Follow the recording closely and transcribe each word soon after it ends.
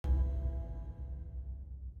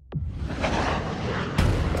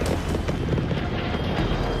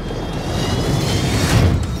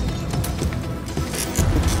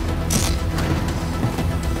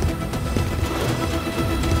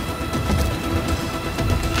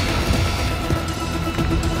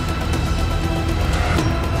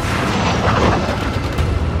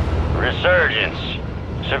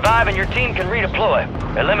survive and your team can redeploy.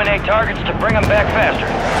 Eliminate targets to bring them back faster.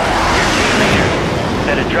 Your team leader.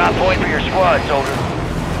 Set a drop point for your squad, soldier.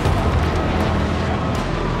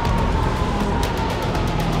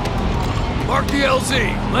 Mark the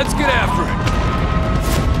LZ. Let's get after it.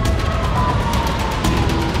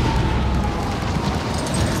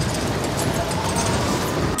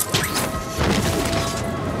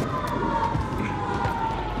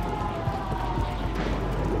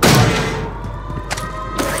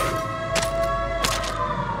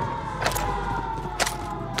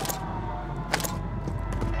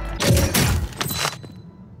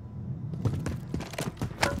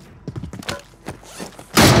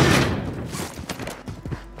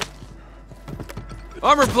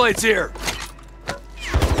 Armor plates here!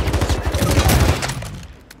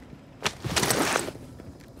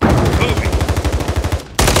 Moving.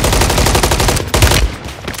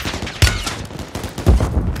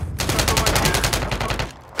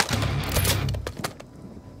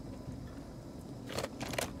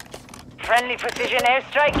 Friendly precision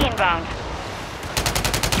airstrike inbound.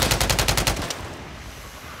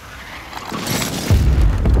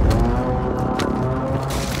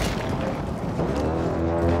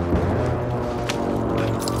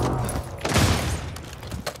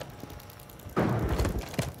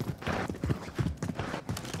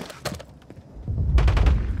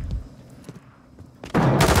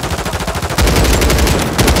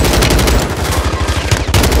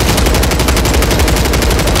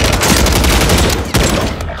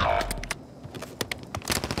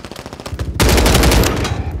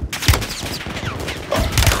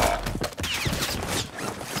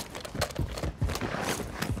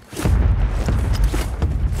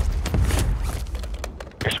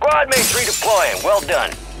 Squad mates redeploying. Well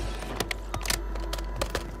done.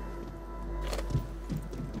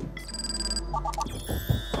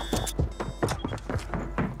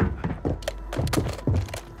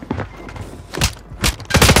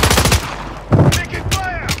 Taking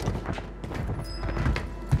fire!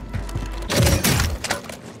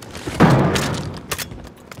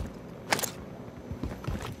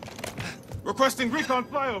 Requesting recon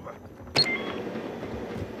flyover.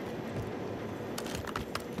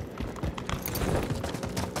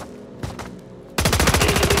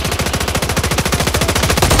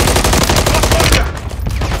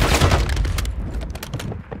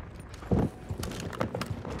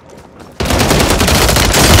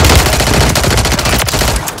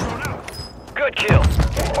 Good kill.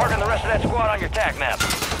 Marking the rest of that squad on your tac map.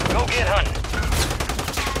 Go get hunting.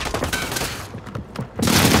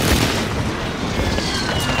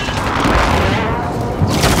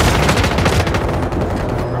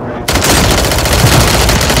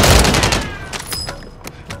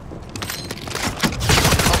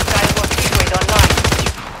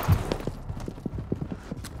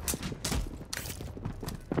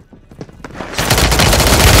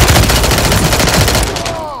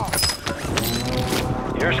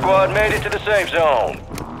 Your squad made it to the safe zone.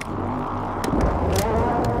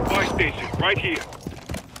 Buy station, right here.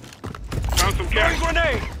 Found some cash.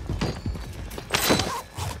 Grenade!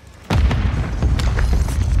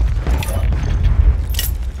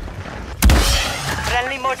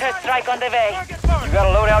 Friendly mortar strike on the way. You got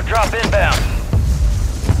a loadout drop inbound.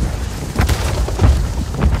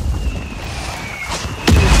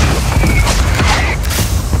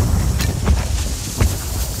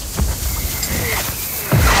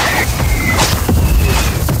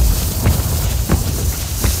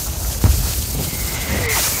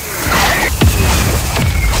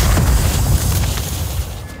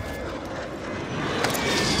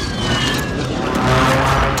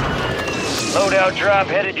 Loadout drop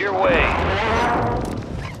headed your way.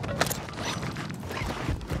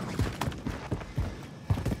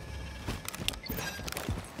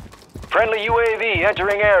 Friendly UAV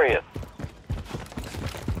entering area.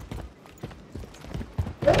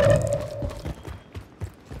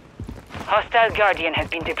 Hostile Guardian has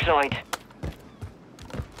been deployed.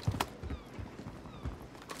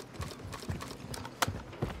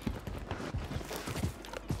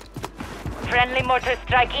 Friendly mortar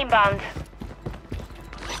strike inbound.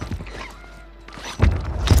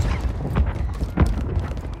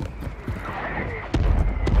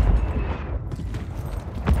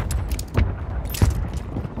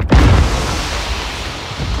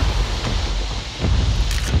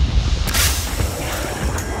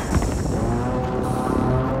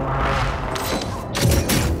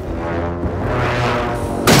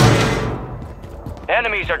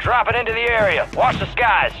 Enemies are dropping into the area. Watch the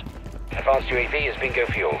skies. Advanced UAV is bingo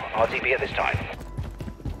fuel. RTB at this time.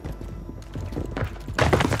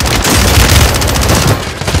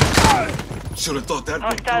 Should have thought that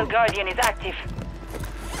Hostile Guardian is active.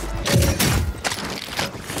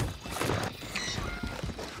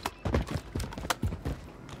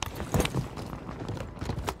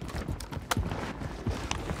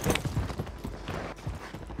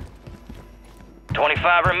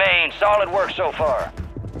 $25 remain. Solid work so far.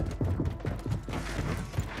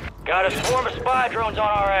 Got a swarm of spy drones on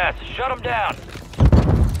our ass. Shut them down.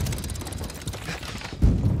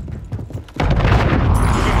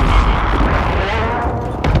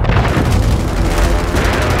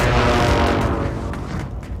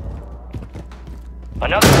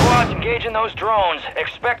 Another squad's engaging those drones.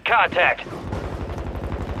 Expect contact.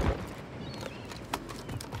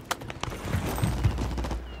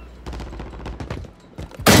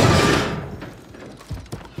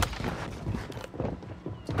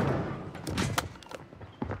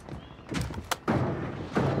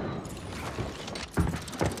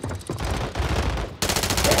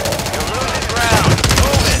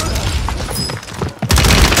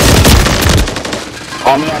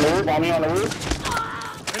 On me on the roof, on me on the roof.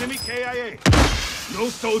 Enemy KIA. No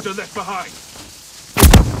soldier left behind.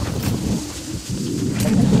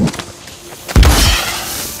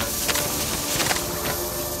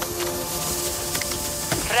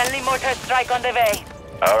 Friendly mortar strike on the way.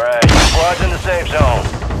 Alright, squad's in the safe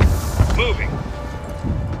zone. Moving.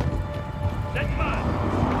 That's mine.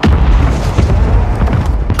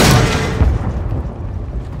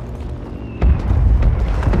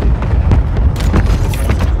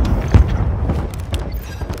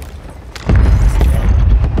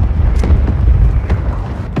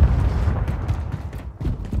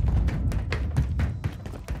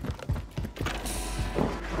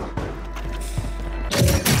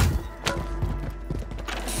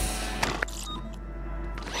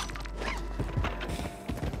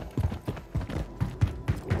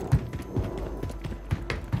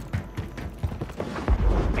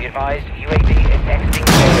 Be advised, UAV is exiting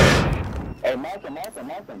the Hey, mark him.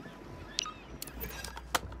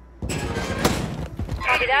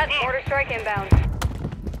 Copy that. Mortar strike inbound.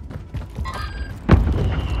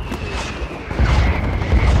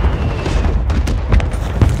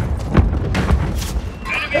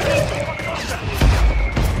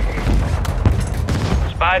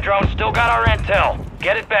 Spy drone still got our intel.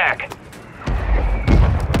 Get it back.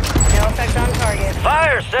 No effect on target.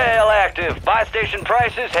 Fire sale active. Buy station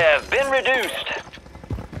prices have been reduced.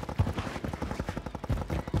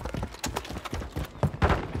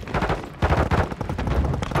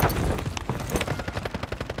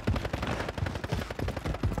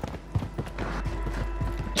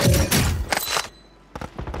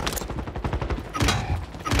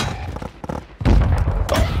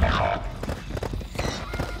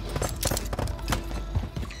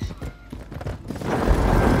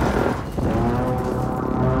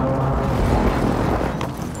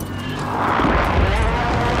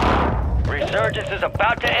 Resurgence is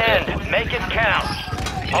about to end. Make it count.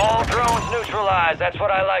 All drones neutralized. That's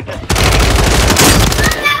what I like to see.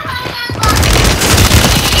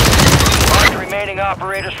 Mark remaining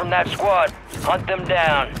operators from that squad. Hunt them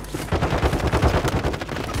down.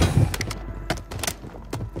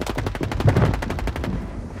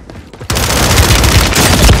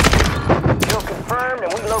 Kill confirmed,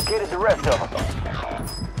 and we located the rest of them.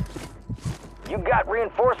 You got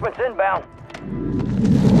reinforcements inbound.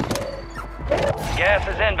 Gas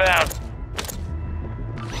is inbound.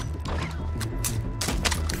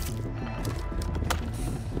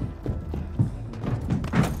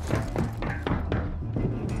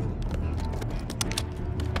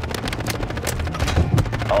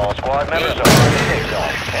 All squad members are in the safe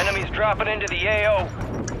zone. Enemies dropping into the AO.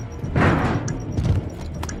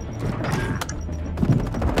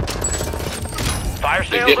 Fire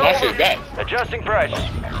sales over. Adjusting prices.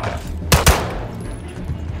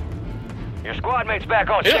 Your squad mate's back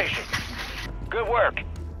on station. Good work.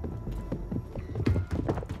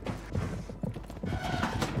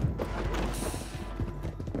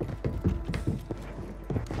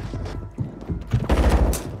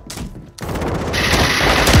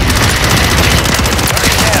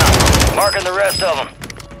 Down. Marking the rest of them.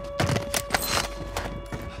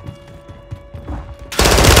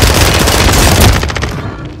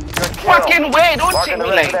 Fucking way, don't Marking see the me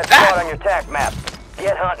rest of like that squad that. on your TAC map.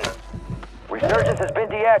 Get hunting. Resurgence has been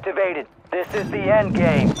deactivated. This is the end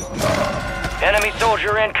game. Enemy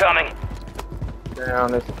soldier incoming.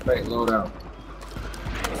 Down, this is fake loadout.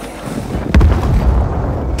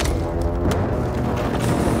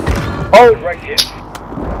 Oh, right here.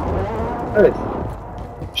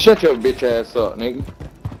 Hey, shut your bitch ass up, nigga.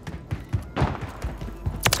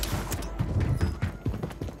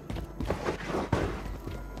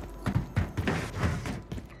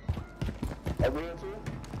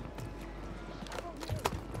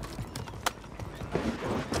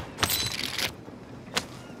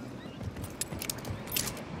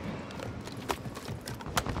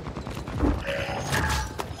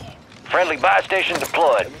 Friendly buy station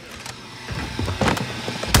deployed.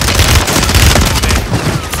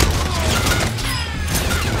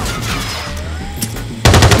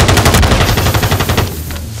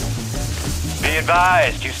 Be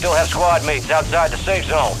advised, you still have squad mates outside the safe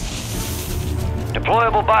zone.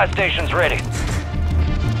 Deployable buy stations ready.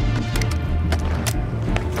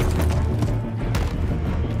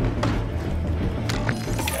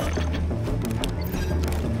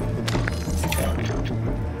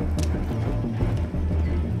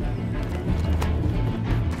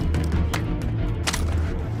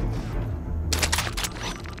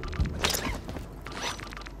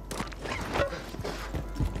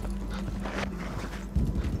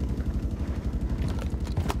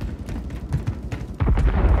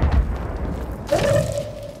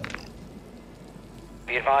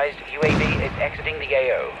 Be advised, UAV is exiting the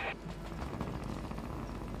AO.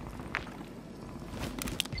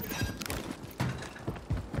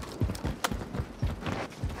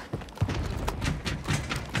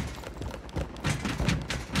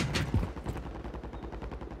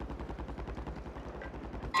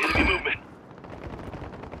 Enemy movement.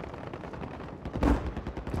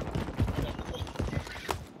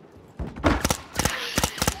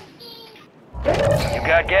 You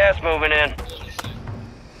got gas moving in.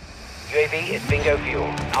 UAV is bingo fuel.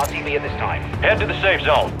 RTB at this time. Head to the safe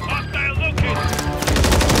zone. Hostile located.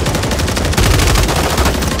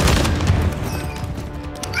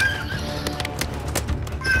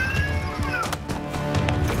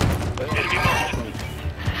 Enemy marked.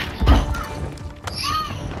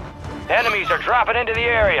 Enemies are dropping into the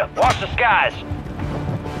area. Watch the skies.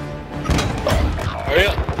 Hurry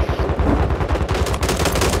up.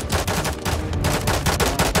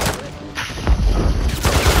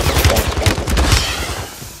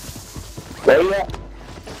 Where you at?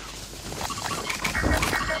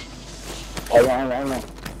 Hold on. Hold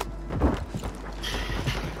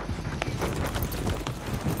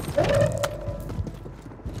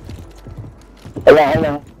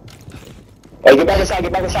on. Hey, get back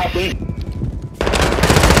inside, please.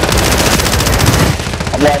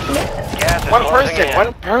 I'm watching it. Gas is One closing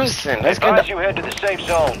in. person. Let's get Advise the... you head to the safe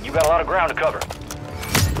zone. You got a lot of ground to cover.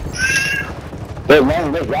 They're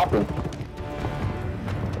dropping.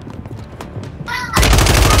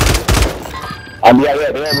 Yeah,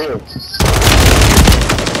 they're real.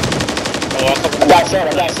 I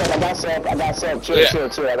got sub. Chill,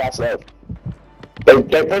 I got sub.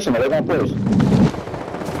 They're pushing it, they're gonna push.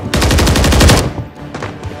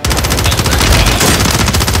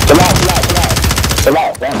 Chill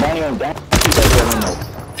out. Don't.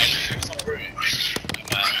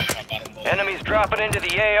 Enemies dropping into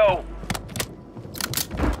the AO.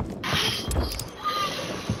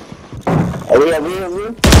 Are we?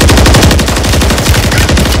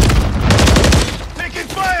 Taking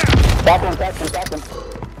fire. Stop him.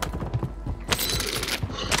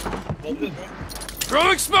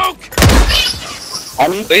 Throwing smoke! On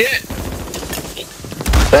me?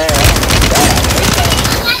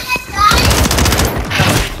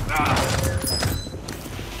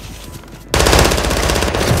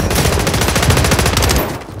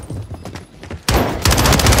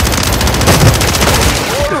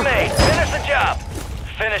 Order made. Finish the job.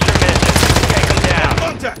 Finish your mission. Take them down.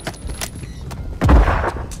 Contact.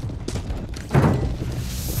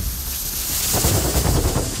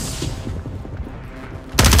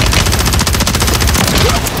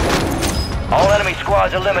 All enemy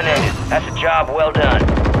squads eliminated. That's a job well done.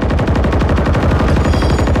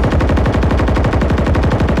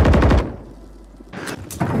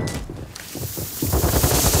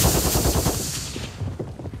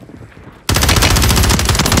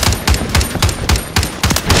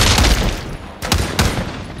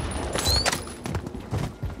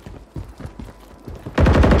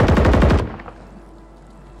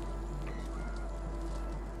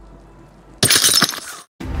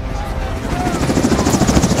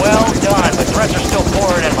 Well done, but threats are still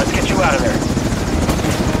pouring in. Let's get you out of there.